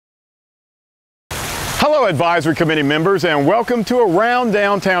Hello Advisory Committee members and welcome to Around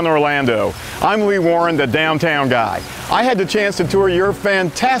Downtown Orlando. I'm Lee Warren, the Downtown Guy. I had the chance to tour your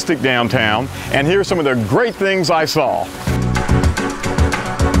fantastic downtown and here's some of the great things I saw.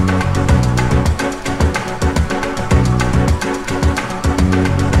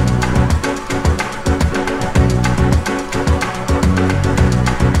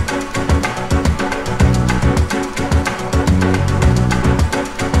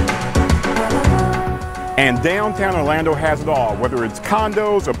 And downtown Orlando has it all, whether it's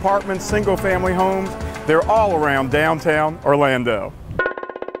condos, apartments, single-family homes, they're all around downtown Orlando.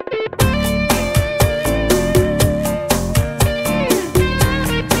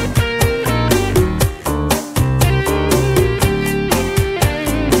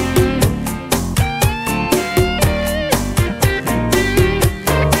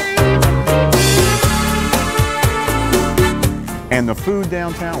 And the food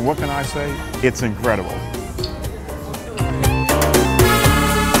downtown, what can I say? It's incredible.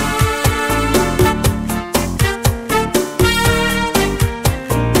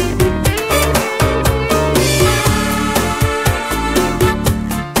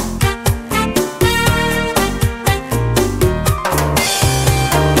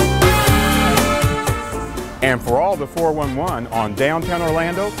 And for all the 411 on downtown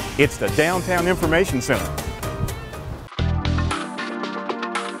Orlando, it's the Downtown Information Center.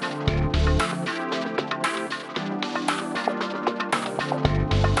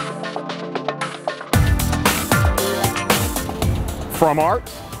 From art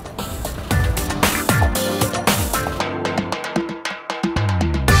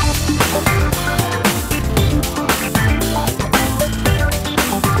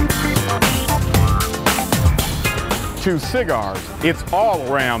to cigars, it's all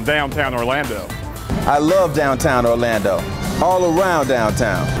around downtown Orlando. I love downtown Orlando, all around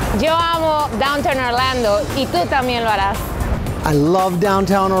downtown. Yo amo downtown Orlando y tú también lo harás. I love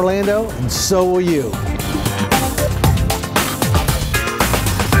downtown Orlando and so will you.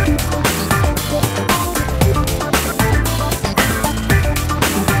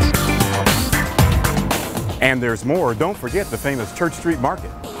 And there's more. Don't forget the famous Church Street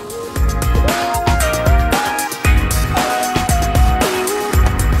Market.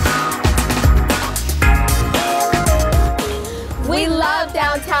 We love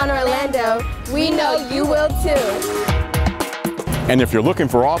downtown Orlando. We know you will too. And if you're looking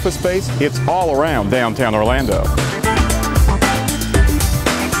for office space, it's all around downtown Orlando.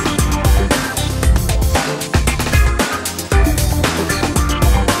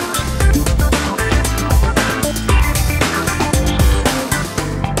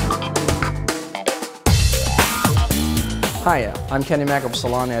 Hi, I'm Kenny Mack of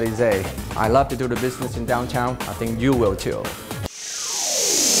Salon Alizé. I love to do the business in downtown. I think you will too.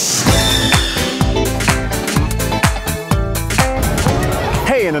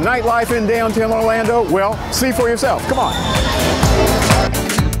 Hey, and the nightlife in downtown Orlando, well, see for yourself. Come on.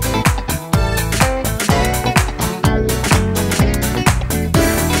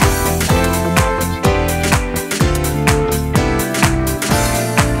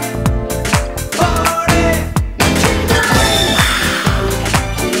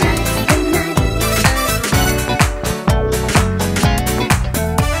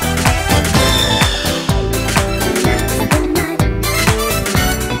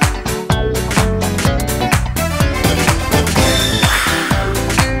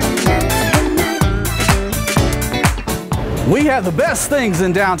 We have the best things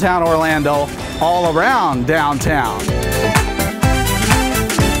in downtown Orlando, all around downtown.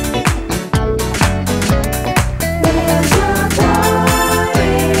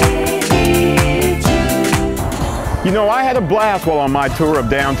 You know, I had a blast while on my tour of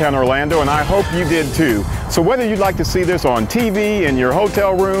downtown Orlando, and I hope you did too. So whether you'd like to see this on TV, in your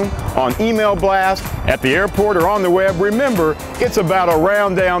hotel room, on email blast, at the airport, or on the web, remember, it's about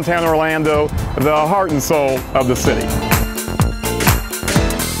around downtown Orlando, the heart and soul of the city.